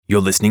You're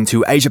listening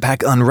to Asia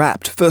Pac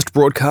Unwrapped, first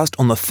broadcast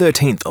on the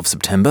 13th of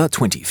September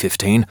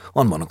 2015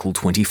 on Monocle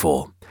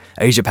 24.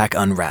 Asia Pac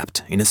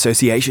Unwrapped in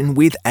association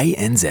with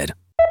ANZ.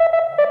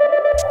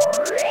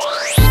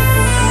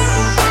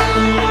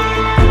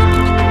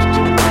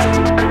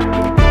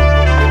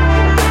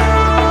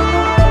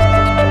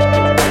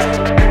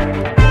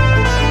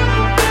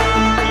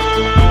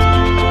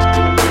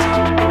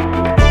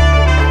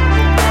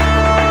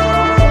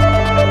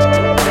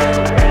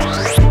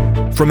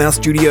 From our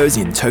studios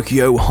in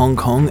Tokyo, Hong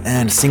Kong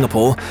and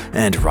Singapore,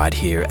 and right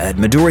here at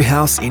Midori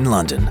House in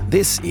London,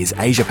 this is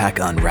Asia Pac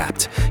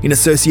Unwrapped, in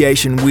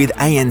association with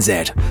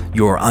ANZ,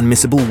 your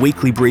unmissable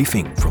weekly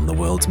briefing from the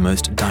world's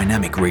most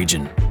dynamic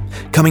region.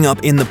 Coming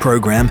up in the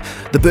program,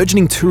 the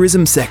burgeoning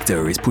tourism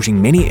sector is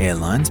pushing many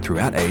airlines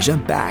throughout Asia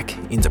back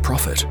into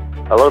profit.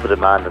 A lot of the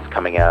demand that's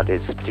coming out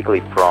is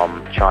particularly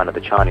from China. The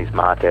Chinese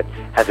market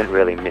hasn't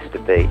really missed a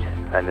beat,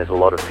 and there's a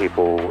lot of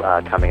people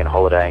coming and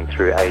holidaying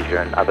through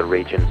Asia and other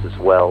regions as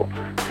well.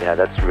 You know,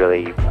 that's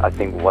really, I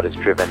think, what has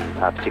driven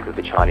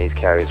particularly the Chinese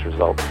carriers'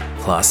 results.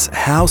 Plus,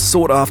 how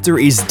sought after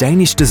is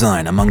Danish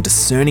design among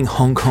discerning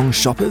Hong Kong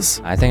shoppers?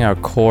 I think our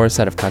core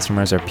set of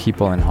customers are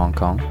people in Hong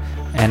Kong,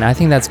 and I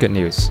think that's good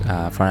news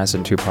for us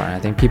in two-part. I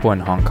think people in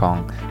Hong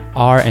Kong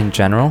are in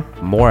general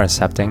more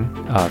accepting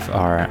of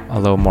our a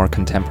little more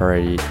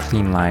contemporary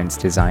clean lines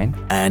design.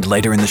 And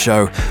later in the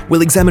show,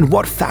 we'll examine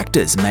what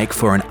factors make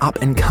for an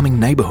up-and-coming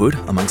neighbourhood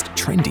amongst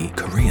trendy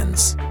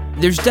Koreans.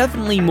 There's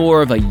definitely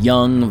more of a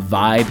young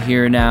vibe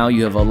here now.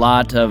 You have a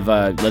lot of,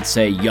 let's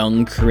say,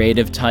 young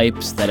creative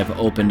types that have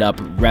opened up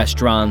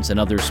restaurants and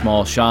other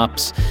small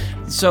shops.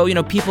 So,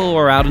 people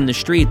are out in the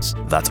streets.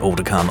 That's all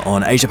to come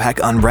on Asia Pac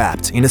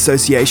Unwrapped in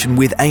association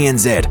with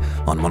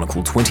ANZ on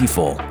Monocle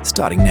 24,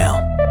 starting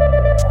now.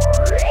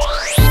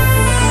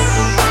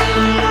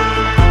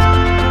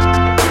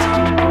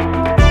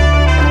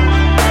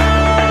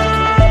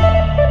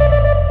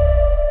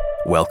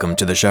 Welcome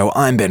to the show.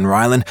 I'm Ben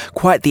Ryland.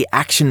 Quite the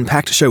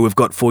action-packed show we've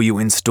got for you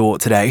in store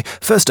today.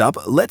 First up,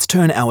 let's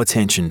turn our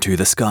attention to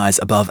the skies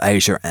above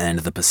Asia and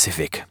the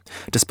Pacific.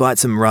 Despite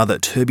some rather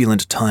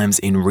turbulent times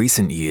in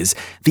recent years,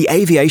 the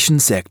aviation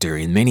sector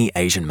in many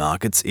Asian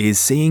markets is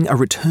seeing a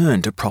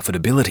return to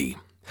profitability.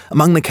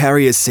 Among the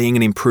carriers seeing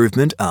an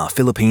improvement are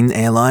Philippine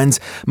Airlines,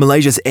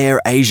 Malaysia's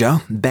Air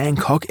Asia,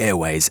 Bangkok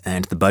Airways,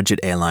 and the budget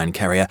airline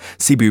carrier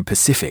Cebu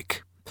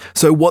Pacific.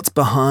 So what's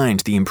behind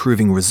the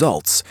improving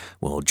results?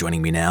 Well,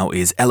 joining me now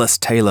is Ellis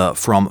Taylor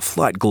from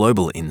Flight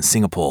Global in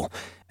Singapore.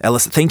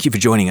 Ellis, thank you for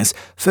joining us.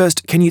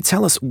 First, can you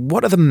tell us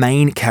what are the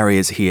main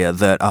carriers here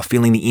that are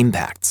feeling the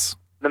impacts?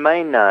 The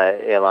main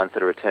airlines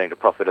that are returning to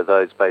profit are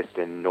those based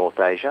in North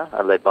Asia,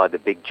 led by the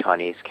big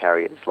Chinese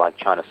carriers like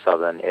China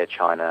Southern, Air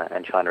China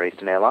and China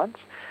Eastern Airlines.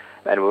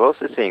 And we're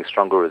also seeing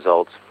stronger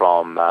results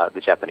from the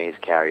Japanese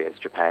carriers,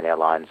 Japan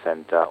Airlines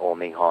and All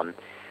Nippon.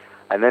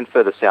 And then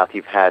further south,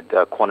 you've had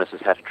Qantas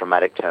has had a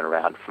dramatic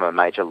turnaround from a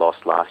major loss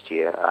last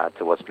year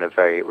to what's been a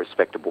very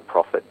respectable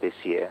profit this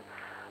year.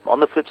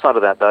 On the flip side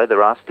of that, though,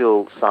 there are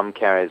still some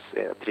carriers,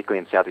 particularly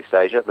in Southeast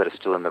Asia, that are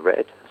still in the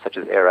red, such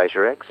as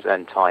AirAsia X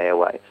and Thai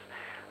Airways.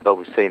 But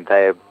we've seen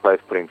they're both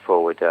putting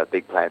forward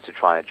big plans to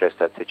try and address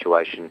that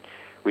situation,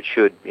 which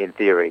should, in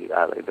theory,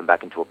 lead them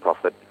back into a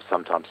profit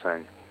sometime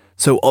soon.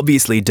 So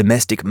obviously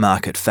domestic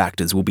market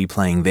factors will be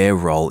playing their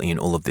role in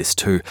all of this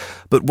too.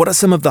 But what are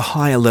some of the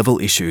higher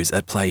level issues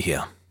at play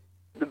here?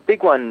 The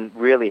big one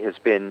really has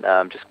been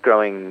just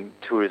growing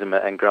tourism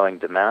and growing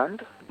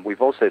demand.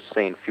 We've also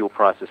seen fuel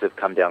prices have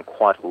come down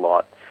quite a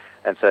lot,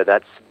 and so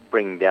that's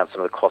bringing down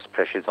some of the cost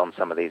pressures on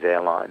some of these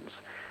airlines.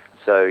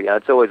 So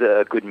it's always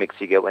a good mix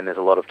you get when there's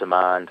a lot of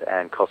demand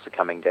and costs are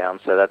coming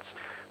down. So that's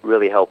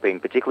really helping,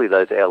 particularly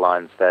those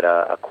airlines that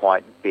are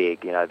quite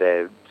big.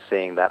 They're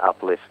seeing that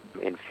uplift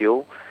in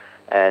fuel.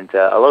 And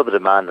a lot of the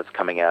demand that's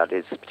coming out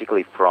is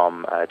particularly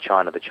from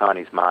China. The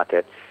Chinese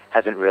market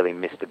hasn't really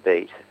missed a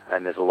beat,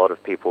 and there's a lot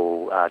of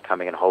people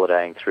coming and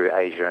holidaying through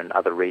Asia and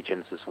other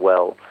regions as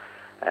well.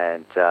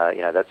 And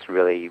that's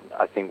really,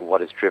 I think, what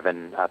has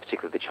driven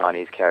particularly the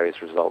Chinese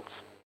carriers' results.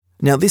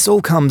 Now, this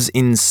all comes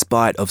in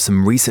spite of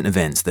some recent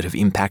events that have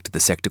impacted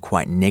the sector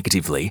quite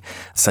negatively,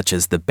 such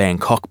as the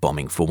Bangkok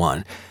bombing, for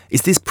one.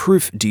 Is this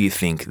proof, do you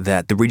think,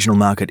 that the regional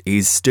market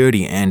is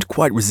sturdy and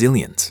quite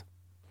resilient?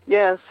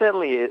 Yeah,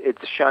 certainly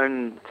it's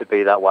shown to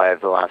be that way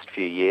over the last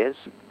few years.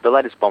 The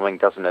latest bombing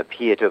doesn't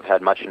appear to have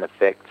had much an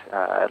effect,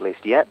 at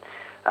least yet.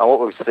 What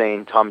we've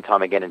seen time and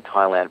time again in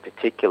Thailand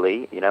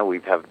particularly, we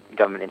have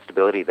government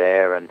instability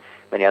there and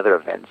many other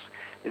events,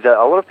 is that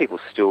a lot of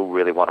people still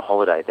really want to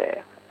holiday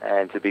there.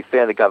 And to be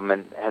fair, the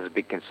government has a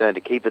big concern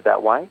to keep it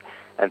that way.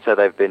 And so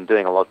they've been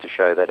doing a lot to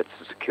show that it's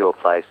a secure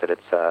place, that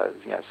it's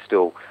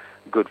still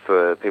good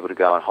for people to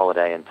go on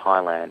holiday in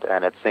Thailand.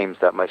 And it seems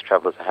that most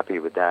travellers are happy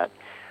with that.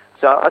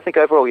 So I think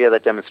overall,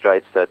 that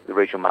demonstrates that the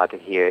regional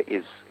market here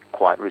is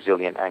quite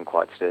resilient and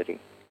quite sturdy.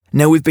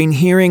 Now, we've been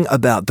hearing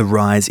about the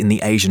rise in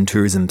the Asian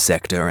tourism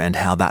sector and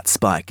how that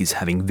spike is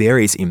having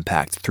various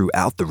impacts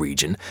throughout the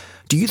region.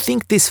 Do you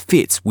think this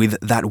fits with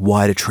that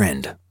wider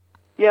trend?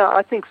 Yeah,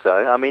 I think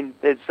so. I mean,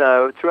 there's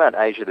throughout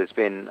Asia, there's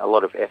been a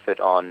lot of effort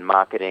on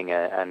marketing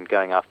and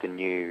going after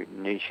new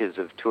niches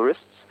of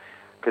tourists,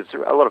 because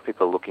a lot of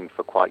people are looking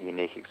for quite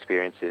unique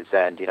experiences,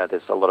 and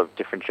there's a lot of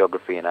different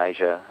geography in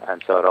Asia,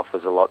 and so it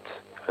offers a lot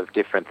of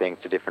different things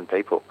to different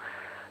people.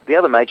 The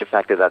other major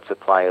factor that's at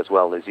play as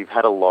well is you've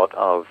had a lot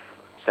of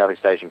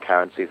Southeast Asian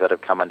currencies that have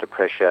come under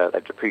pressure.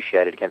 They've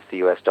depreciated against the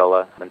US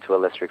dollar and to a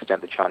lesser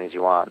extent the Chinese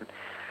yuan,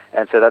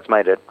 and so that's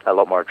made it a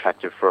lot more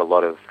attractive for a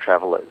lot of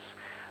travellers.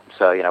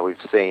 So, we've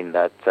seen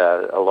that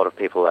a lot of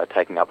people are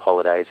taking up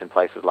holidays in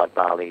places like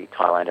Bali,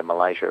 Thailand and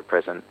Malaysia at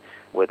present,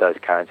 where those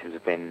currencies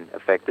have been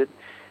affected.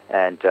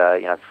 And,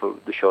 for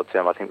the short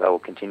term, I think that will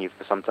continue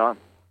for some time.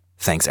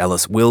 Thanks,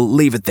 Alice. We'll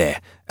leave it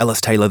there. Alice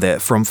Taylor there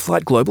from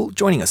Flight Global,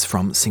 joining us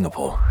from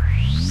Singapore.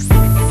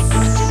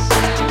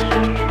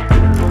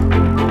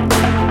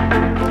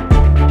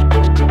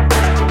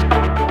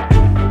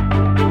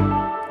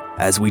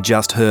 As we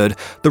just heard,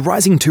 the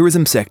rising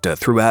tourism sector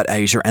throughout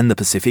Asia and the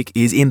Pacific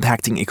is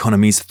impacting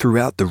economies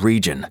throughout the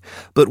region.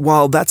 But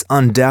while that's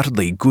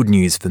undoubtedly good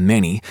news for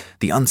many,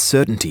 the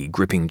uncertainty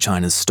gripping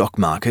China's stock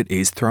market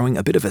is throwing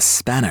a bit of a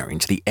spanner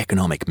into the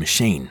economic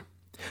machine.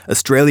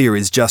 Australia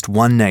is just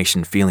one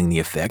nation feeling the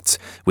effects,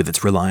 with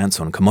its reliance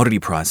on commodity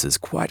prices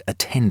quite a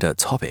tender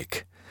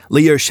topic.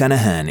 Leo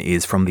Shanahan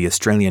is from the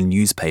Australian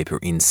newspaper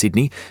in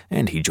Sydney,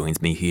 and he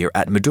joins me here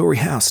at Midori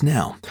House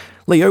now.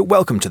 Leo,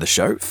 welcome to the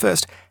show.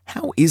 First,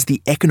 how is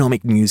the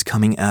economic news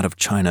coming out of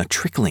China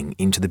trickling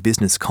into the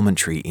business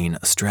commentary in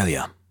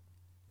Australia?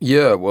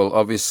 Yeah, well,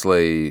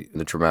 obviously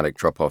the dramatic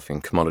drop-off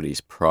in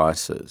commodities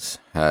prices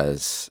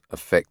has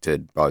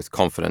affected both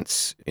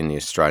confidence in the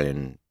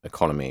Australian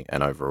economy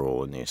and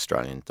overall in the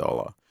Australian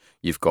dollar.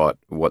 You've got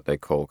what they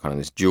call kind of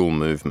this dual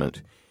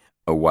movement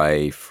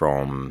away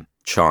from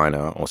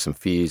China, or some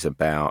fears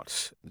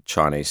about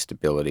Chinese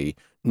stability.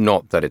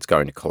 Not that it's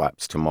going to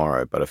collapse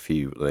tomorrow, but a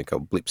few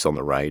blips on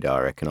the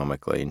radar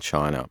economically in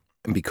China.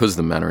 And because of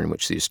the manner in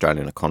which the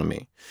Australian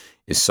economy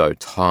is so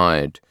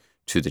tied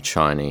to the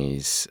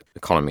Chinese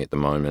economy at the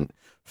moment,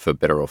 for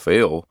better or for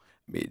ill,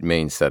 it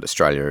means that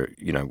Australia,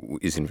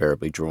 is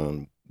invariably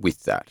drawn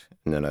with that,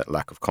 and then a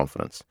lack of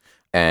confidence.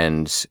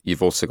 And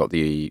you've also got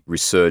the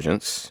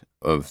resurgence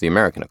of the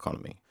American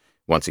economy.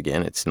 Once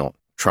again, it's not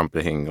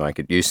trumpeting like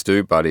it used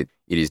to, but it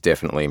is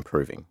definitely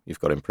improving. You've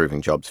got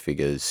improving jobs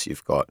figures,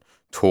 you've got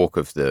talk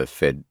of the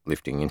Fed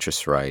lifting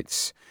interest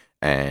rates,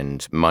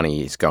 and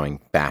money is going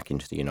back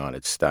into the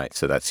United States.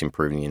 So that's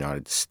improving the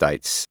United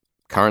States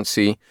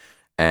currency,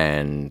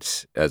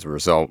 and as a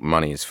result,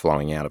 money is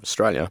flowing out of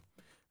Australia.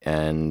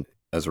 And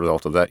as a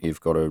result of that,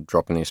 you've got a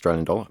drop in the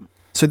Australian dollar.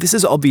 So this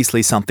is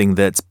obviously something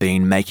that's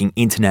been making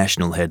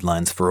international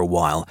headlines for a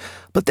while,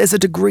 but there's a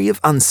degree of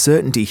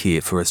uncertainty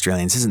here for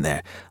Australians, isn't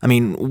there? I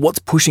mean, what's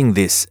pushing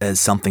this as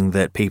something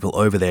that people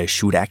over there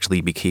should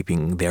actually be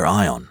keeping their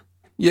eye on?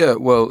 Yeah,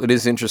 well, it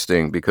is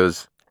interesting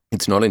because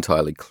it's not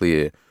entirely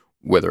clear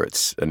whether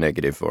it's a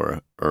negative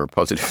or a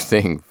positive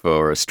thing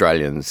for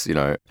Australians,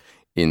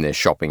 in their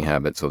shopping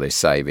habits or their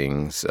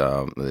savings,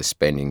 their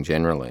spending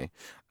generally.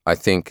 I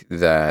think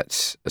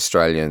that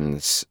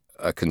Australians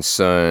are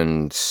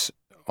concerned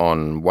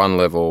on one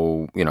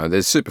level.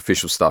 There's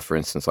superficial stuff, for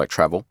instance, like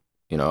travel.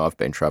 I've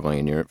been traveling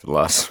in Europe for the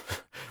last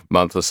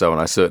month or so, and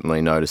I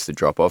certainly noticed the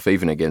drop-off,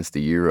 even against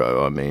the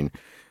euro. I mean,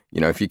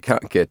 if you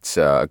can't get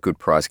a good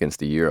price against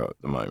the euro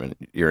at the moment,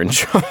 you're in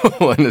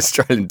trouble. And the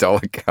Australian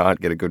dollar can't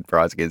get a good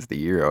price against the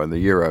euro, and the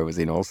euro was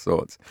in all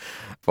sorts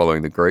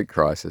following the Greek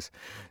crisis.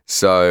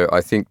 So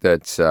I think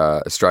that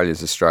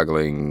Australians are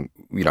struggling,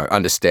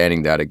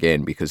 understanding that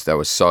again, because they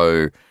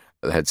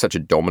had such a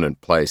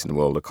dominant place in the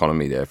world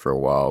economy there for a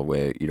while,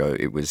 where,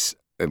 it was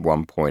at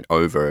one point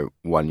over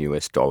 $1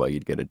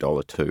 you'd get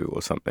 $1.02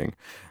 or something.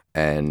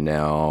 And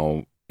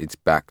now it's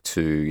back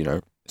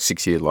to,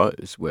 6-year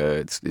lows where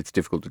it's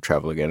difficult to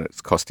travel again.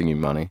 It's costing you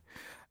money.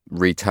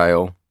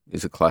 Retail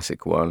is a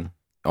classic one.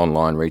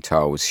 Online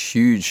retail was a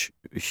huge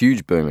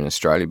boom in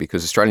Australia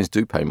because Australians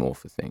do pay more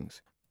for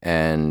things.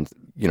 And,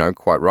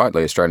 quite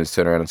rightly, Australians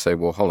turn around and say,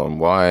 well, hold on,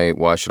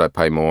 why should I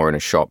pay more in a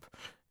shop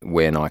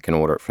when I can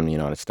order it from the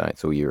United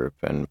States or Europe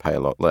and pay a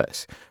lot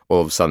less?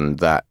 All of a sudden,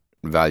 that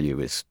value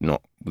is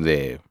not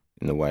there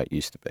in the way it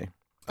used to be.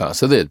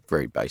 So they're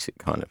very basic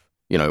kind of,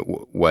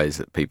 ways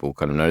that people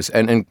kind of notice.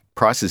 And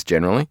prices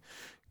generally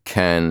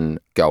can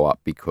go up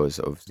because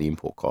of the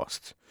import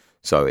costs.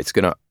 So it's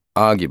going to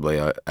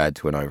arguably add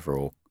to an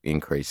overall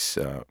increase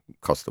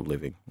cost of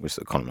living, which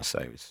the economists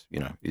say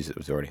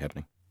is already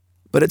happening.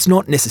 But it's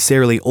not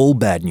necessarily all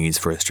bad news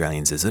for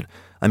Australians, is it?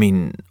 I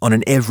mean, on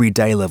an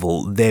everyday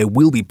level, there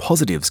will be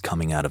positives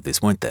coming out of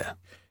this, won't there?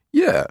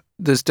 Yeah,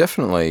 there's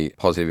definitely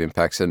positive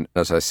impacts. And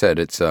as I said,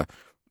 it's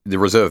the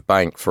Reserve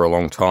Bank for a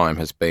long time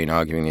has been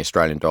arguing the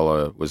Australian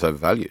dollar was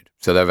overvalued.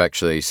 So they're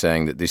actually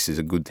saying that this is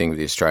a good thing for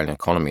the Australian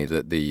economy,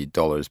 that the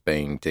dollar is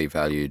being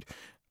devalued.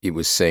 It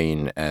was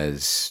seen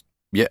as,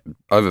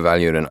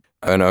 overvalued and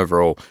an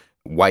overall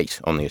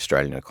weight on the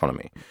Australian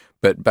economy.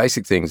 But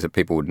basic things that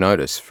people would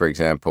notice, for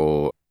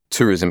example,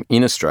 tourism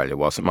in Australia,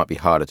 whilst it might be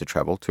harder to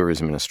travel,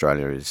 tourism in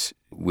Australia is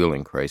will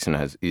increase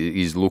and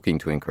is looking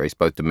to increase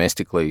both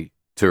domestically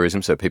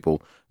tourism, so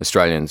people,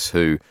 Australians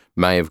who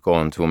may have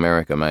gone to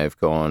America, may have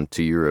gone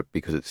to Europe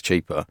because it's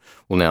cheaper,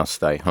 will now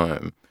stay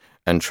home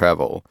and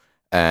travel,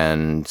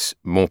 and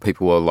more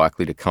people are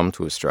likely to come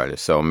to Australia.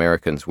 So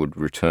Americans would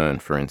return,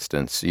 for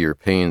instance,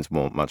 Europeans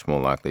much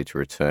more likely to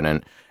return,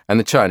 and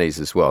the Chinese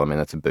as well. I mean,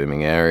 that's a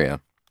booming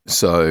area.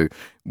 So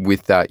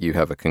with that, you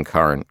have a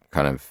concurrent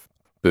kind of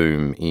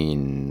boom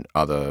in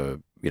other,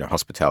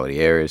 hospitality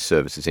areas,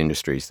 services,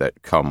 industries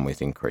that come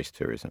with increased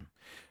tourism.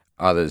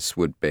 Others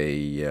would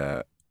be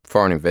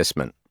foreign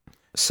investment.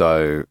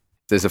 So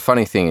there's a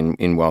funny thing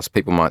in whilst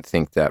people might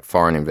think that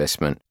foreign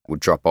investment would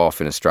drop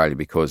off in Australia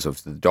because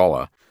of the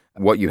dollar,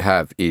 what you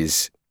have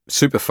is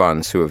super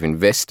funds who have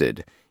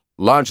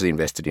largely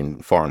invested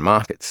in foreign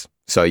markets.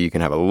 So you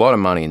can have a lot of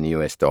money in the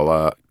US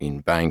dollar in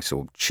banks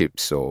or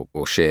chips or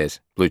shares,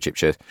 blue chip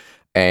shares,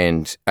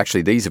 and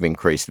actually these have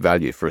increased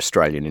value for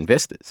Australian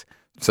investors.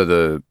 So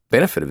the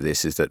benefit of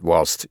this is that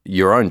whilst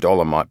your own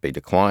dollar might be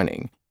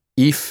declining,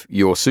 if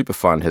your super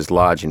fund has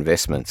large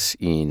investments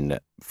in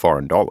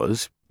foreign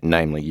dollars,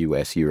 namely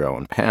US, euro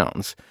and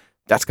pounds,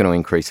 that's going to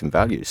increase in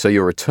value. So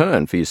your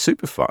return for your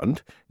super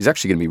fund is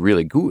actually going to be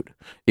really good,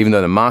 even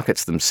though the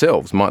markets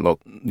themselves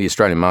the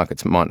Australian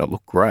markets might not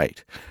look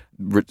great.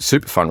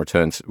 Super fund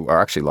returns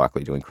are actually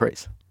likely to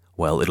increase.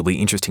 Well, it'll be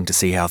interesting to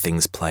see how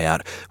things play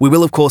out. We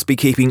will, of course, be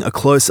keeping a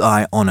close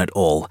eye on it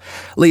all.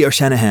 Leo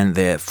Shanahan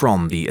there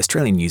from the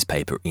Australian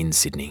newspaper in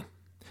Sydney.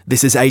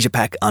 This is Asia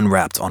Pac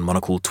Unwrapped on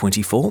Monocle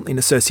 24 in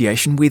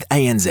association with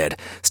ANZ.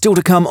 Still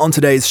to come on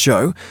today's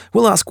show,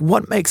 we'll ask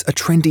what makes a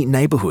trendy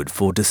neighbourhood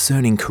for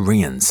discerning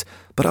Koreans.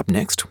 But up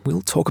next,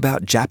 we'll talk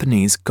about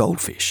Japanese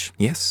goldfish.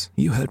 Yes,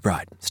 you heard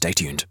right. Stay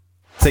tuned.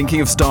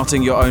 Thinking of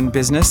starting your own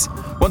business?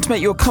 Want to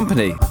make your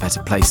company a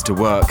better place to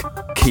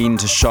work? Keen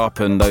to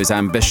sharpen those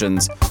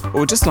ambitions?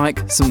 Or just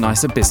like some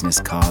nicer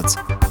business cards?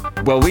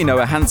 Well, we know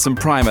a handsome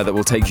primer that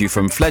will take you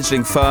from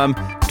fledgling firm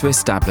to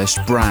established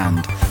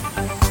brand.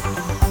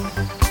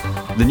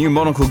 The new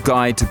Monocle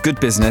Guide to Good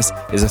Business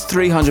is a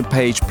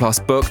 300-page plus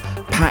book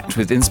packed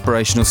with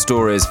inspirational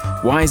stories,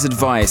 wise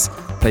advice,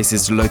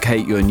 places to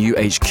locate your new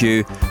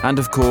HQ, and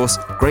of course,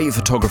 great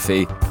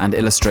photography and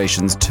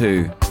illustrations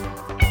too.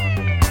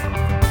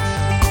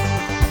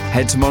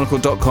 Head to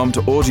monocle.com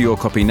to order your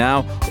copy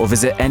now or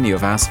visit any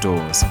of our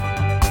stores.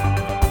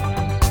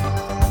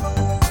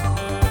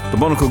 The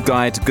Monocle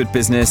Guide to Good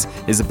Business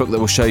is a book that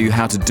will show you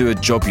how to do a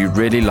job you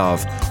really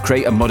love,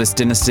 create a modest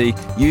dynasty,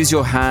 use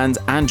your hands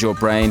and your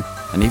brain,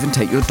 and even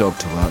take your dog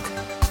to work.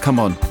 Come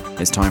on,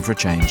 it's time for a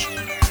change.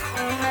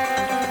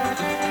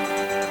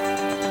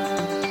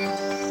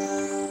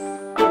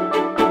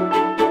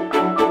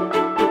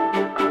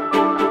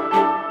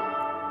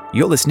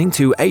 You're listening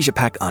to Asia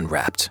Pac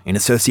Unwrapped in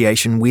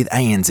association with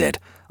ANZ.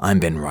 I'm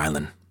Ben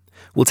Rylan.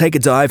 We'll take a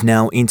dive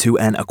now into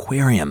an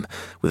aquarium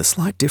with a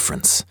slight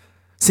difference.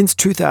 Since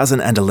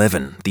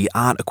 2011, the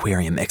Art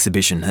Aquarium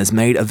exhibition has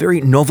made a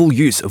very novel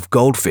use of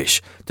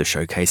goldfish to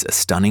showcase a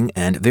stunning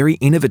and very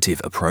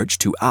innovative approach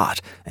to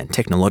art and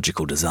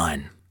technological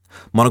design.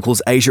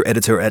 Monocle's Asia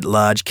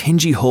editor-at-large,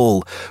 Kenji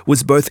Hall,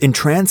 was both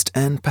entranced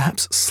and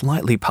perhaps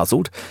slightly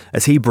puzzled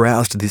as he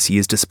browsed this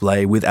year's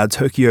display with our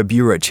Tokyo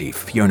bureau chief,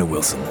 Fiona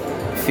Wilson.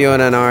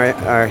 Fiona and I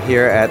are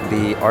here at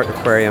the Art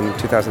Aquarium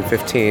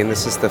 2015.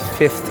 This is the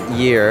 5th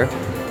year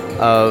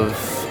of,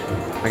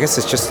 I guess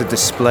it's just a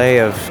display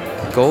of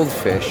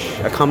goldfish,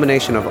 a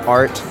combination of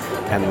art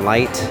and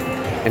light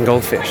and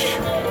goldfish,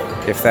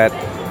 if that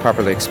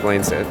properly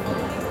explains it.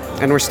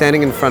 And we're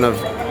standing in front of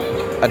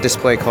a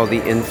display called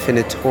the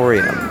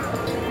Infinitorium.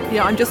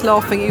 Yeah, I'm just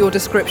laughing at your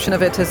description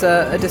of it as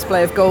a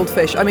display of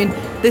goldfish. I mean,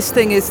 this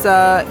thing is,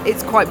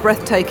 it's quite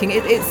breathtaking.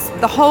 It's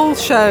the whole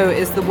show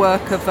is the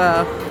work of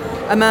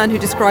a man who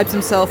describes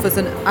himself as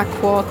an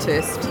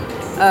aquartist,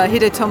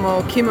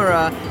 Hidetomo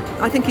Kimura.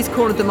 I think he's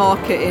cornered the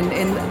market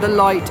in the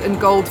light and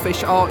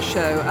goldfish art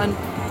show. And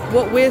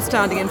what we're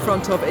standing in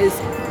front of is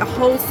a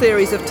whole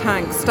series of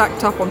tanks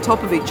stacked up on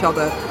top of each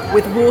other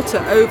with water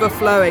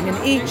overflowing,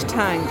 and each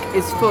tank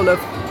is full of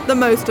the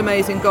most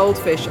amazing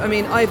goldfish. I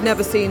mean, I've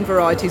never seen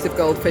varieties of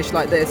goldfish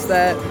like this.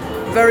 They're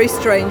very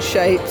strange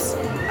shapes,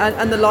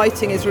 and the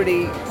lighting is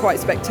really quite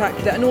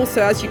spectacular. And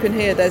also, as you can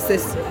hear, there's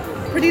this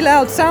pretty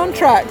loud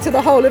soundtrack to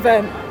the whole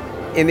event.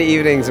 In the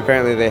evenings,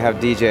 apparently they have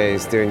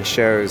DJs doing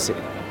shows,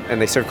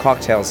 and they serve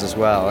cocktails as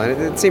well.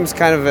 And it seems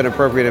kind of an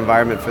appropriate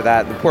environment for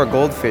that. The poor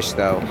goldfish,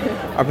 though,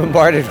 are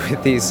bombarded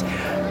with these,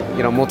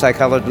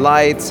 multicolored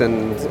lights,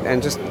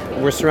 and just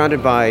we're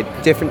surrounded by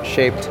different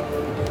shaped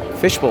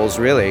fish bowls,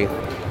 really.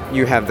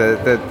 You have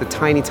the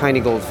tiny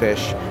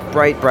goldfish,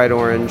 bright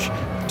orange,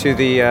 to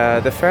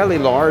the fairly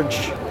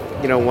large,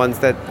 ones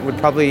that would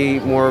probably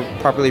more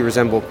properly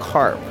resemble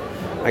carp.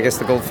 I guess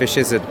the goldfish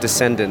is a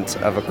descendant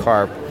of a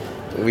carp.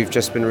 We've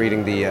just been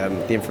reading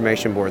the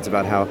information boards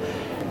about how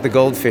the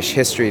goldfish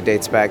history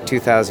dates back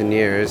 2,000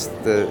 years.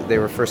 They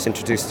were first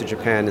introduced to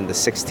Japan in the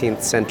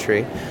 16th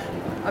century.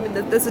 I mean,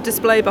 there's a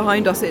display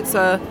behind us. It's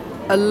a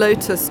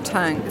lotus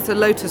tank. It's a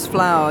lotus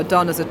flower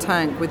done as a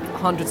tank with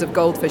hundreds of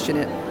goldfish in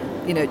it.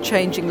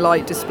 changing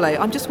light display.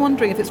 I'm just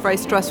wondering if it's very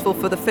stressful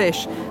for the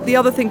fish. The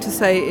other thing to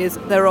say is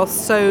there are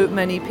so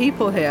many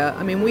people here.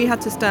 I mean, we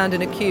had to stand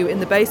in a queue in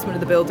the basement of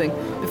the building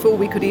before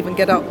we could even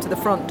get up to the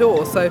front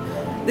door. So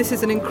this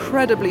is an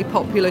incredibly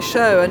popular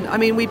show. And I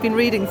mean, we've been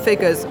reading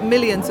figures.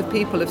 Millions of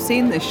people have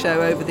seen this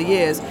show over the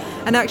years.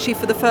 And actually,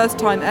 for the first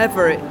time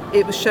ever,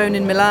 it was shown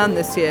in Milan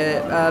this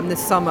year,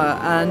 this summer.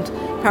 And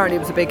apparently it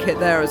was a big hit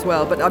there as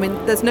well. But I mean,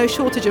 there's no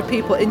shortage of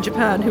people in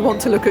Japan who want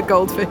to look at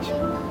goldfish.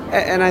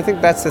 And I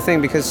think that's the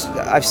thing, because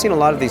I've seen a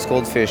lot of these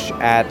goldfish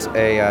at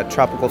a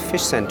tropical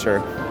fish center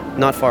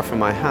not far from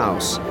my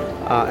house.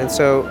 And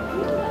so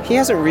he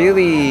hasn't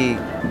really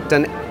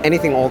done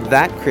anything all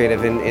that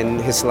creative in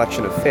his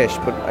selection of fish,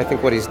 but I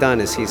think what he's done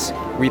is he's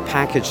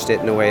repackaged it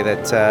in a way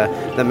that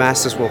the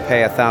masses will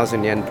pay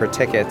 1,000 yen per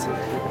ticket,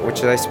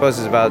 which I suppose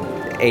is about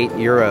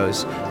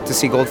 €8, to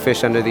see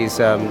goldfish under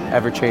these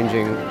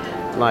ever-changing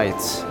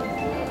lights.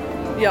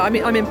 Yeah, I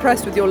mean, I'm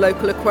impressed with your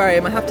local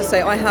aquarium. I have to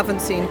say, I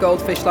haven't seen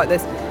goldfish like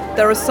this.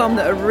 There are some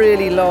that are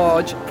really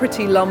large,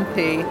 pretty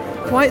lumpy,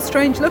 quite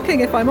strange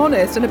looking, if I'm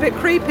honest, and a bit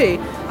creepy.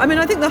 I mean,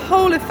 I think the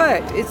whole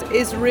effect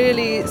is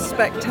really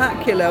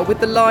spectacular, with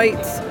the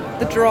lights,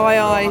 the dry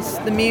ice,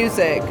 the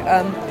music.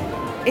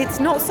 It's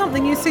not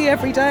something you see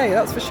every day,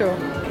 that's for sure.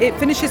 It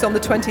finishes on the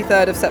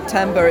 23rd of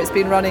September. It's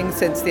been running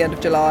since the end of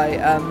July,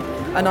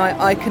 and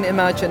I can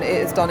imagine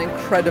it has done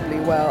incredibly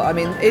well. I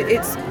mean,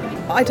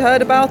 I'd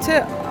heard about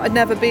it, I'd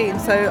never been,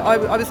 so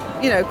I was,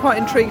 quite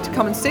intrigued to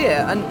come and see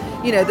it. And,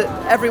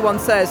 that everyone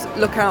says,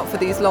 look out for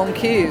these long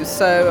queues.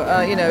 So,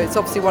 it's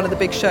obviously one of the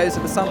big shows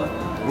of the summer.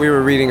 We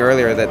were reading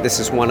earlier that this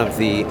is one of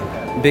the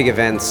big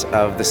events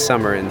of the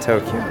summer in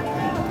Tokyo.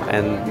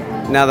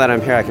 And now that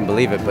I'm here, I can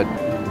believe it, but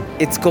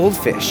it's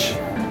goldfish.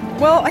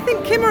 Well, I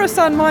think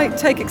Kimura-san might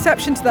take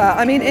exception to that.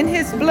 I mean, in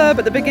his blurb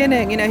at the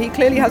beginning, he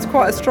clearly has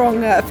quite a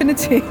strong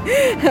affinity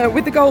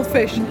with the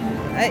goldfish.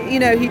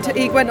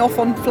 He went off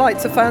on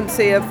flights of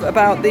fancy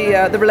about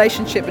the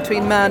relationship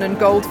between man and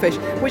goldfish,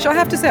 which I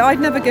have to say I'd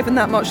never given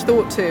that much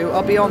thought to,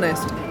 I'll be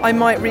honest. I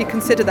might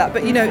reconsider that.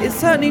 But, it's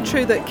certainly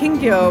true that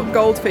Kingyo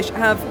goldfish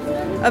have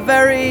a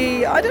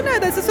very,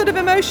 there's a sort of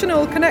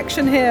emotional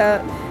connection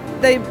here.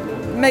 They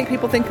make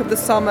people think of the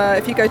summer.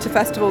 If you go to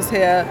festivals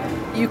here,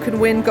 you can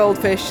win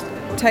goldfish,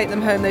 take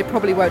them home. They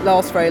probably won't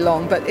last very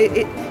long, but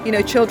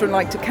children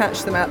like to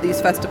catch them at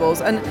these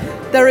festivals, and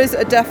there is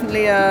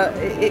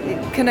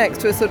it connects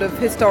to a sort of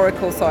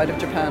historical side of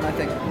Japan, I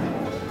think.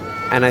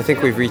 And I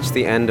think we've reached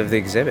the end of the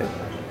exhibit.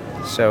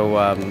 So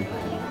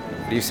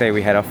what do you say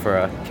we head off for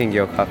a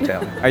Kingyo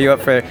cocktail? Are you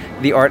up for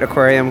the Art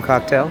Aquarium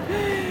cocktail?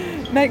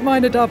 Make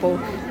mine a double.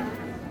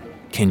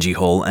 Kenji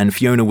Hall and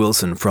Fiona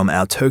Wilson from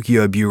our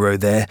Tokyo bureau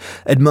there,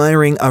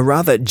 admiring a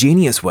rather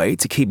genius way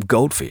to keep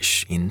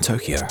goldfish in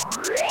Tokyo.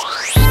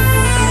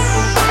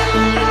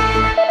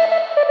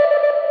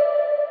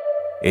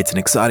 It's an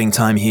exciting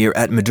time here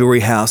at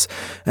Midori House,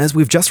 as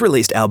we've just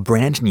released our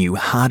brand new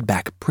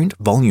hardback print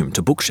volume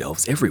to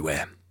bookshelves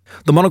everywhere.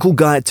 The Monocle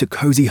Guide to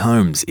Cozy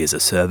Homes is a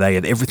survey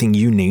of everything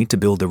you need to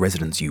build the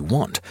residence you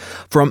want.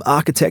 From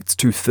architects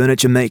to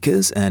furniture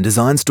makers and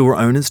design store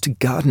owners to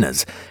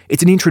gardeners,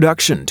 it's an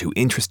introduction to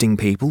interesting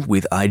people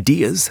with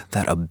ideas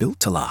that are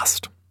built to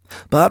last.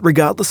 But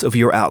regardless of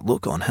your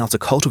outlook on how to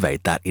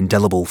cultivate that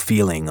indelible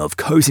feeling of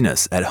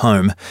coziness at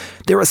home,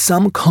 there are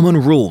some common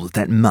rules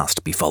that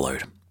must be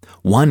followed.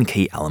 One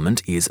key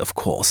element is, of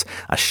course,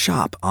 a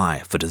sharp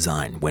eye for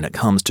design when it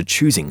comes to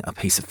choosing a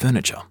piece of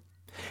furniture.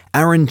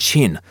 Aaron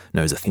Chin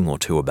knows a thing or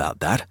two about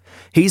that.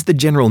 He's the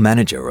general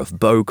manager of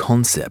Beau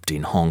Concept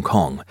in Hong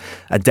Kong,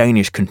 a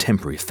Danish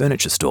contemporary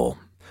furniture store.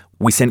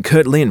 We sent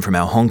Kurt Lin from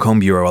our Hong Kong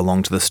bureau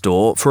along to the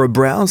store for a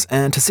browse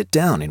and to sit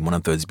down in one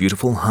of those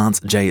beautiful Hans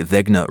J.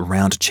 Wegner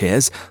round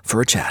chairs for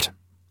a chat.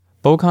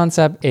 Beau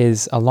Concept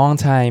is a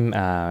long-time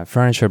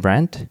furniture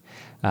brand.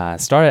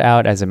 Started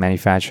out as a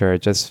manufacturer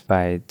just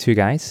by two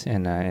guys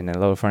in a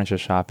little furniture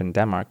shop in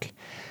Denmark,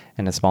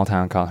 in a small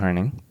town called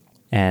Herning.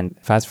 And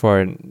fast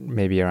forward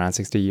maybe around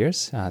 60 years,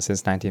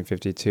 since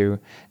 1952,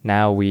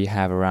 now we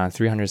have around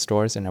 300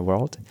 stores in the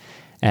world.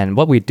 And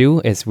what we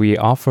do is we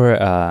offer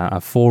a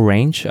full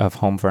range of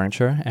home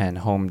furniture and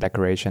home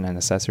decoration and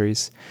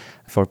accessories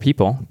for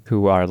people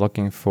who are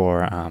looking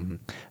for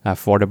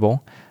affordable,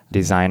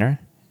 designer,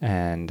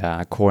 and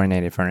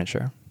coordinated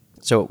furniture.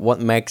 So what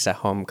makes a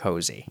home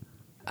cozy?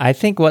 I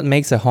think what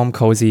makes a home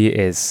cozy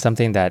is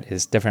something that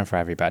is different for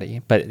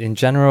everybody. But in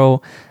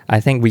general, I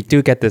think we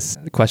do get this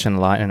question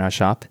a lot in our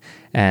shop.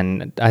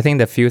 And I think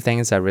the few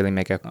things that really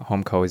make a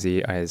home cozy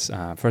is,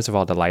 first of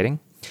all, the lighting.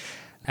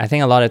 I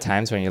think a lot of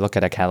times when you look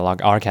at our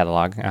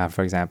catalog,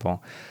 for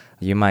example,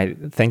 you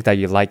might think that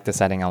you like the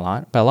setting a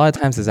lot. But a lot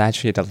of times it's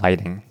actually the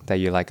lighting that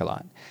you like a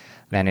lot.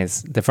 And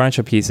it's the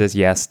furniture pieces,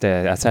 yes, the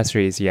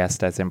accessories, yes,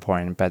 that's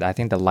important. But I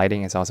think the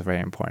lighting is also very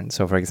important.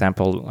 So, for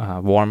example,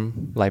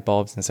 warm light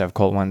bulbs instead of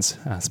cold ones,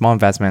 small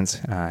investments,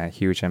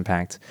 huge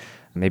impact.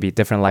 Maybe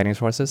different lighting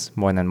sources,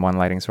 more than one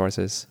lighting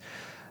sources.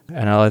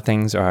 And other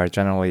things are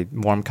generally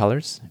warm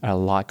colors, are a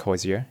lot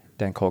cozier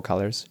than cold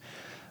colors.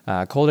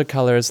 Colder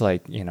colors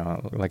like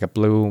a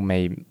blue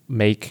may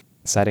make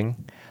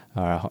setting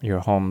your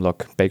home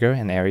look bigger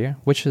in area,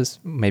 which is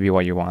maybe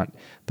what you want.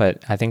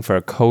 But I think for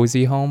a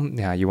cozy home,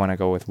 you want to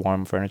go with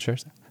warm furniture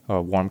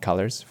or warm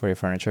colors for your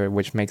furniture,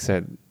 which makes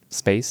a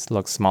space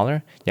look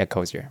smaller yet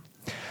cozier.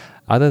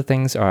 Other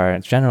things are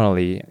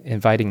generally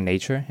inviting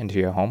nature into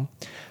your home.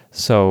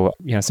 So,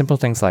 simple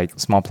things like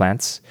small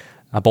plants,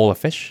 a bowl of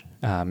fish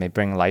may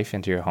bring life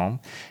into your home,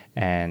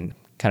 and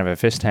kind of a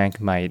fish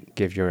tank might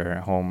give your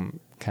home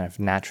kind of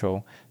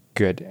natural,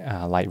 good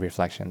light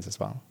reflections as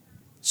well.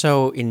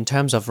 So, in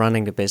terms of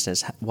running the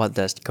business, what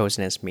does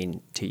coziness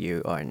mean to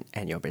you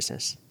and your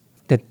business?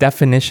 The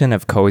definition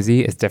of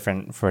cozy is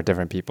different for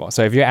different people.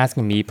 So, if you're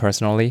asking me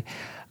personally,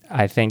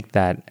 I think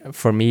that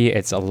for me,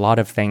 it's a lot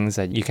of things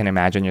that you can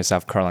imagine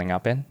yourself curling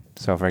up in.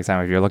 So, for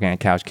example, if you're looking at a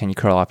couch, can you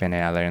curl up in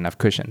it? Are there enough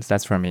cushions?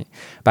 That's for me.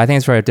 But I think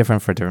it's very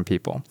different for different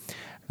people.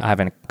 I have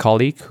a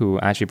colleague who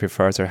actually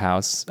prefers her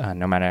house,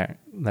 no matter,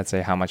 let's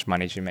say, how much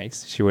money she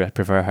makes. She would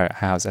prefer her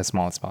house as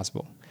small as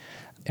possible.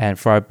 And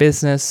for our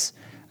business,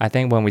 I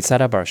think when we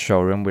set up our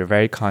showroom, we're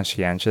very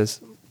conscientious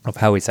of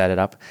how we set it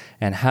up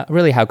and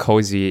how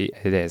cozy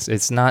it is.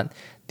 It's not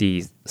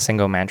the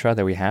single mantra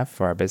that we have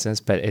for our business,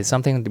 but it's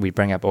something that we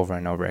bring up over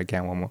and over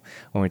again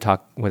when we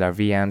talk with our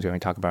VMs, when we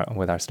talk about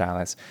with our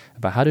stylists,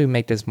 about how do we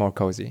make this more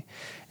cozy.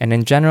 And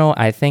in general,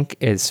 I think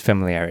it's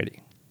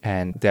familiarity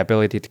and the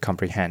ability to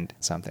comprehend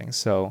something.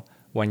 So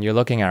when you're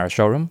looking at our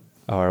showroom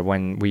or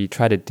when we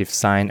try to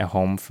design a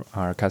home for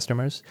our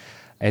customers,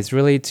 it's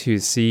really to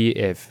see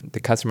if the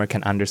customer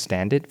can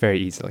understand it very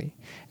easily.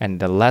 And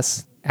the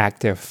less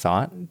active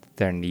thought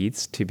there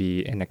needs to be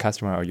in the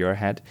customer or your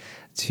head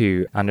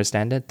to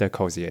understand it, the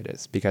cozier it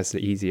is, because the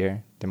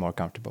easier, the more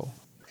comfortable.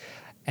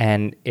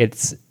 And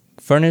it's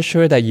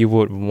furniture that you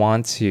would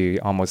want to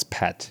almost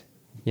pet.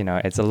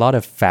 It's a lot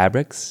of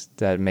fabrics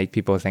that make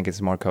people think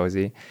it's more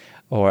cozy,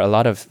 or a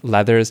lot of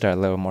leathers that are a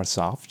little more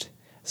soft.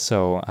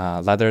 So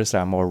leathers that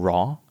are more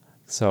raw.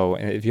 So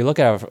if you look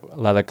at our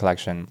leather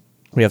collection,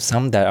 we have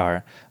some that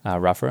are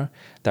rougher,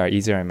 that are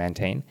easier to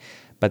maintain.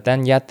 But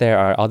then yet there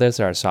are others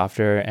that are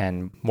softer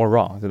and more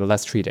raw, that are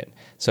less treated.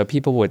 So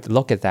people would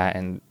look at that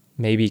and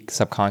maybe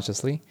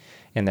subconsciously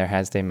in their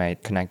heads, they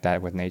might connect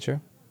that with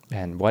nature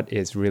and what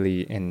is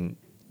really in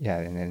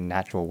the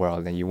natural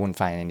world. And you wouldn't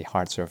find any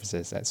hard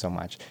surfaces that so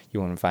much. You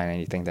wouldn't find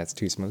anything that's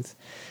too smooth.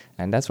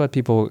 And that's what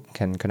people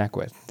can connect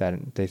with,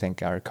 that they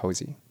think are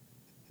cozy.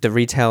 The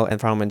retail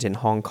environment in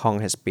Hong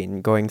Kong has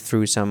been going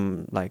through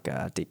some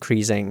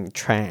decreasing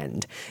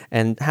trend.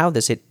 And how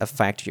does it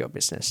affect your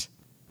business?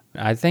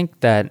 I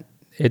think that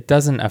it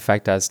doesn't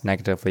affect us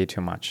negatively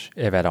too much,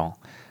 if at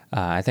all.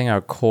 I think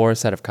our core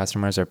set of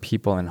customers are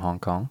people in Hong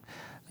Kong.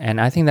 And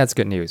I think that's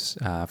good news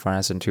for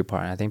us in two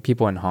parts. I think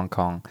people in Hong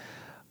Kong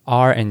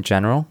are, in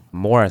general,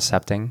 more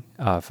accepting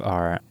of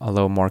our a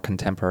little more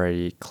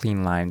contemporary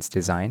clean lines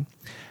design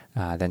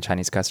than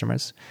Chinese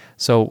customers.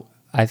 So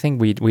I think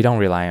we don't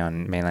rely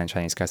on mainland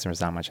Chinese customers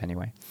that much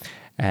anyway.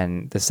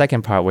 And the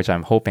second part, which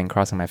I'm hoping,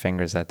 crossing my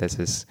fingers that this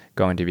is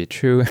going to be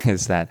true,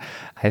 is that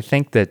I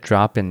think the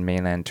drop in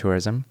mainland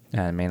tourism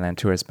and mainland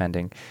tourist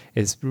spending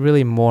is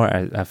really more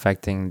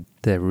affecting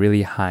the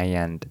really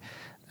high-end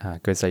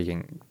goods that you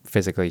can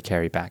physically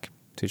carry back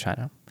to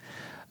China.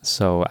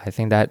 So I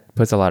think that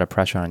puts a lot of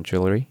pressure on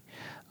jewelry,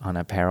 on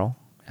apparel,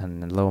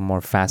 and a little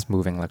more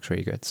fast-moving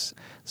luxury goods.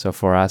 So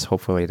for us,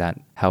 hopefully that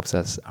helps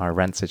us, our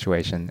rent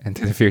situation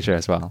into the future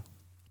as well.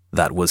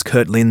 That was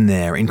Kurt Lin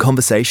there in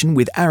conversation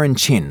with Aaron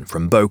Chin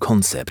from Bow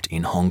Concept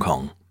in Hong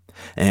Kong.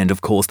 And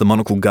of course, the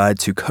Monocle Guide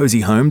to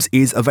Cozy Homes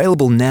is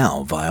available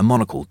now via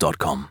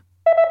monocle.com.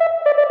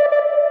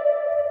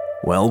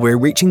 Well, we're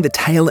reaching the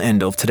tail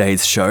end of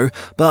today's show,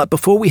 but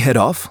before we head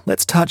off,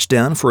 let's touch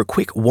down for a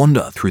quick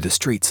wander through the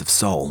streets of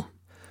Seoul.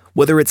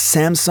 Whether it's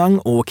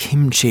Samsung or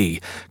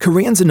kimchi,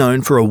 Koreans are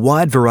known for a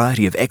wide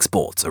variety of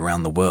exports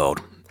around the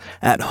world.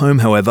 At home,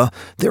 however,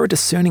 they're a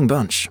discerning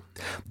bunch.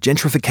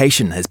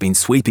 Gentrification has been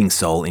sweeping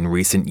Seoul in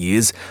recent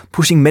years,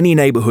 pushing many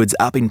neighbourhoods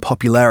up in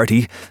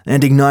popularity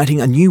and igniting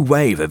a new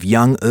wave of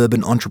young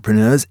urban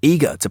entrepreneurs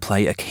eager to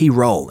play a key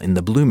role in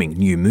the blooming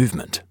new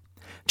movement.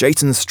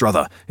 Jason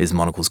Strother is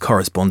Monocle's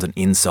correspondent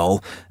in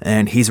Seoul,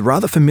 and he's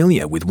rather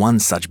familiar with one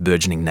such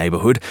burgeoning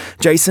neighbourhood.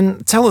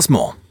 Jason, tell us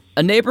more.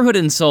 A neighborhood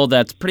in Seoul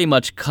that's pretty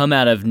much come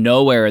out of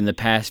nowhere in the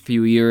past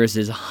few years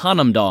is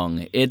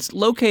Hanam-dong. It's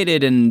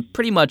located in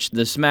pretty much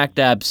the smack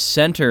dab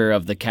center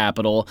of the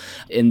capital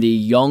in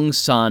the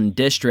Yongsan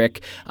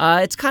district.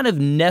 It's kind of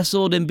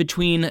nestled in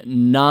between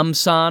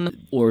Namsan,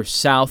 or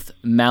South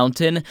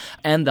Mountain,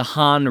 and the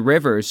Han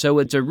River. So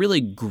it's a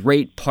really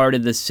great part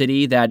of the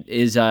city that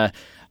is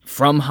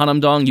from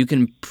Hanam-dong. You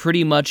can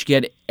pretty much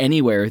get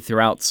anywhere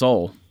throughout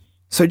Seoul.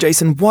 So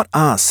Jason, what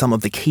are some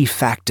of the key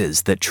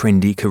factors that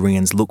trendy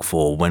Koreans look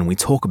for when we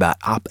talk about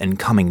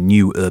up-and-coming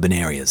new urban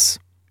areas?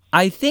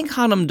 I think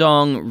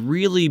Hanam-dong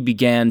really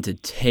began to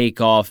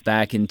take off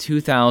back in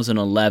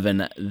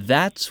 2011.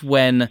 That's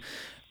when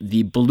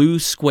the Blue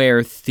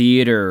Square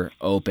Theater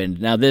opened.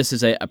 Now, this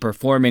is a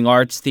performing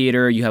arts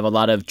theater. You have a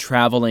lot of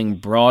traveling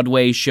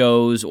Broadway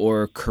shows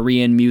or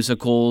Korean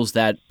musicals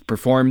that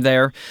performed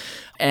there.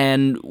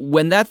 And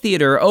when that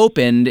theater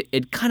opened,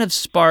 it kind of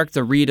sparked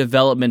the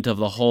redevelopment of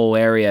the whole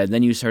area. And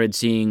then you started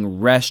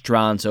seeing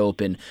restaurants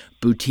open,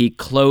 boutique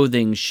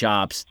clothing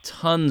shops,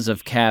 tons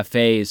of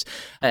cafes,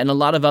 and a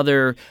lot of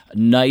other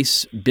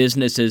nice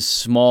businesses,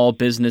 small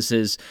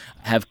businesses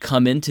have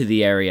come into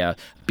the area.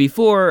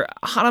 Before,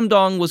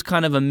 Haramdong was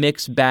kind of a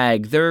mixed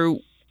bag.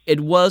 It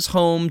was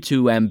home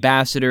to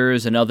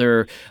ambassadors and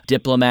other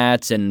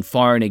diplomats and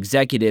foreign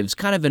executives,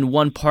 kind of in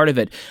one part of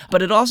it.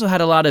 But it also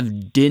had a lot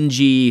of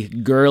dingy,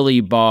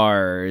 girly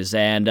bars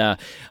and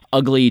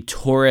ugly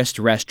tourist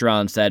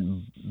restaurants that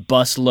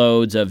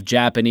busloads of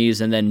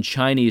Japanese and then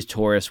Chinese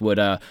tourists would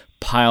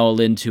pile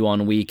into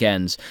on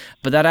weekends.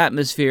 But that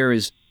atmosphere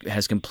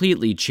has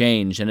completely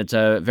changed, and it's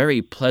a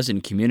very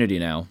pleasant community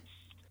now.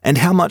 And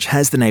how much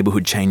has the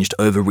neighbourhood changed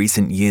over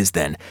recent years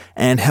then?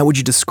 And how would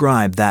you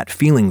describe that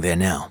feeling there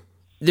now?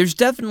 There's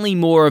definitely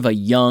more of a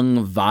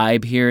young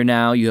vibe here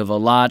now. You have a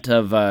lot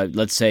of,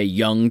 let's say,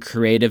 young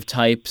creative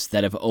types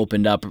that have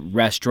opened up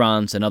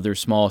restaurants and other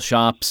small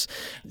shops.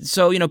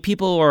 So,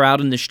 people are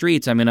out in the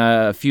streets. I mean,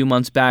 a few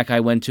months back, I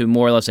went to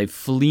more or less a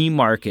flea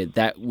market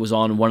that was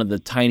on one of the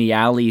tiny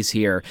alleys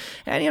here.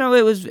 And,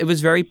 it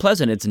was very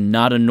pleasant. It's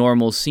not a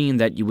normal scene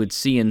that you would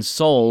see in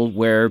Seoul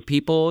where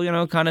people,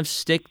 kind of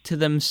stick to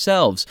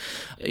themselves.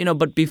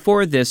 But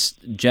before this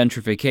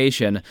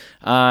gentrification,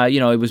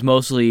 it was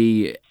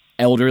mostly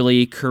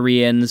elderly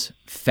Koreans,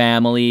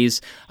 families,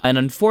 and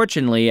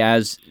unfortunately,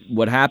 as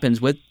what happens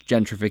with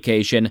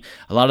gentrification,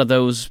 a lot of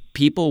those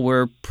people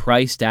were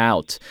priced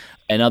out.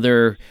 And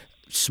other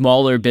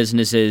smaller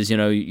businesses,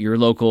 your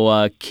local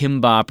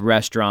kimbap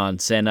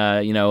restaurants and,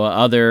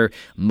 other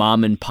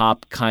mom and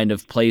pop kind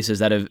of places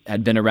that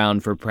had been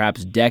around for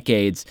perhaps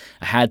decades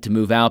had to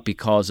move out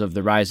because of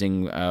the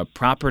rising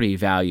property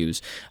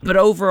values. But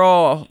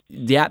overall,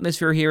 the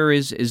atmosphere here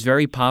is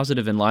very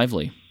positive and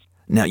lively.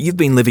 Now, you've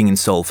been living in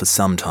Seoul for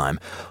some time.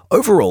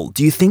 Overall,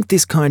 do you think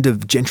this kind of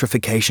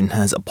gentrification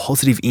has a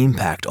positive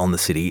impact on the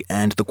city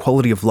and the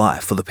quality of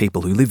life for the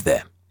people who live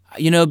there?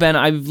 Ben,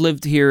 I've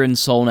lived here in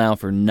Seoul now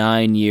for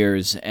 9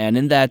 years, and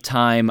in that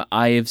time,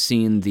 I have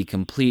seen the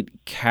complete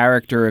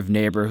character of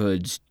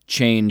neighborhoods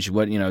change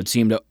it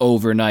seemed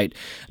overnight,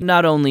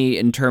 not only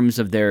in terms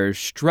of their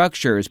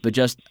structures, but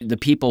just the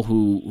people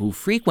who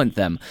frequent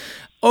them.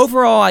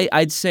 Overall,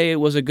 I'd say it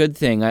was a good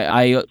thing.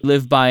 I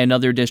live by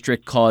another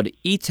district called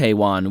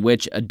Itaewon,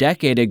 which a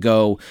decade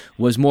ago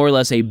was more or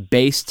less a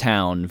base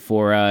town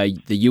for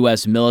the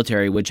U.S.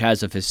 military, which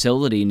has a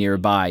facility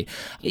nearby.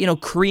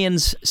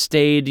 Koreans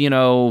stayed,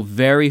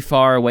 very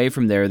far away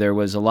from there. There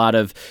was a lot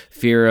of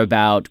fear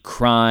about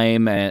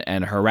crime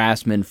and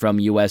harassment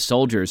from U.S.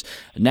 soldiers.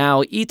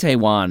 Now,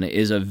 Itaewon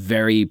is a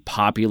very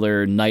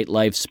popular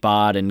nightlife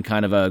spot and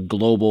kind of a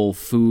global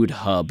food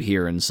hub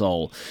here in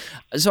Seoul.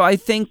 So I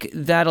think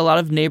that a lot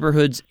of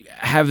neighborhoods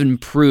have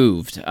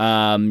improved.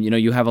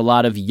 You have a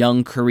lot of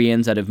young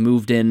Koreans that have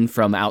moved in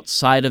from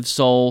outside of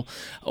Seoul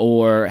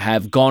or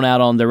have gone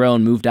out on their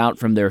own, moved out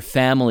from their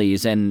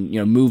families and,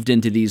 moved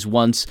into these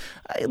once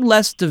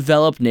less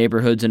developed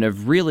neighborhoods and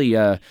have really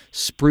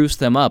spruced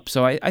them up.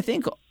 So I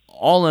think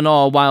all in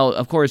all, while,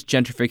 of course,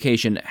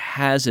 gentrification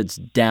has its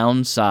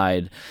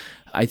downside,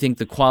 I think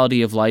the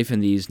quality of life in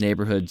these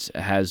neighborhoods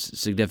has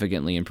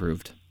significantly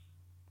improved.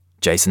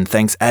 Jason,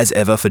 thanks as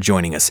ever for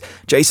joining us.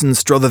 Jason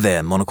Strother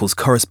there, Monocle's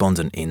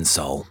correspondent in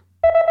Seoul.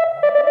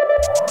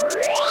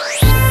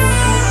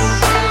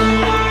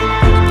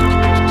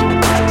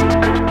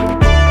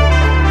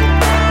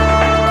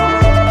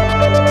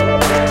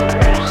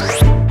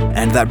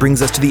 And that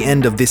brings us to the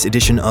end of this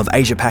edition of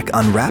Asia Pac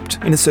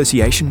Unwrapped in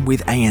association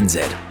with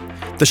ANZ.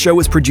 The show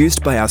was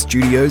produced by our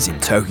studios in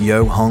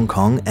Tokyo, Hong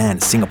Kong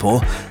and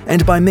Singapore,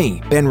 and by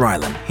me, Ben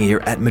Ryland, here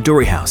at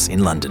Midori House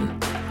in London.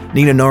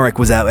 Nina Norek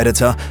was our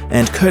editor,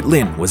 and Kurt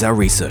Lin was our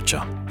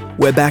researcher.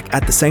 We're back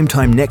at the same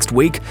time next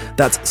week.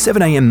 That's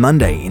 7am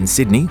Monday in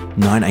Sydney,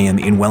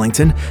 9am in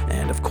Wellington,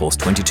 and of course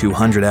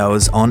 2200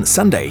 hours on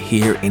Sunday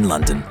here in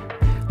London.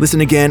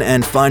 Listen again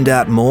and find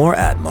out more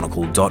at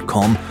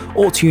monocle.com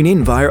or tune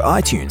in via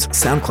iTunes,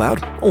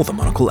 SoundCloud, or the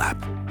Monocle app.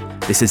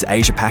 This is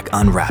Asia Pac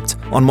Unwrapped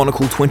on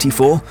Monocle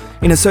 24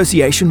 in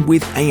association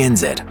with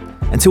ANZ.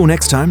 Until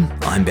next time,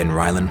 I'm Ben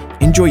Ryland.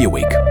 Enjoy your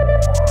week.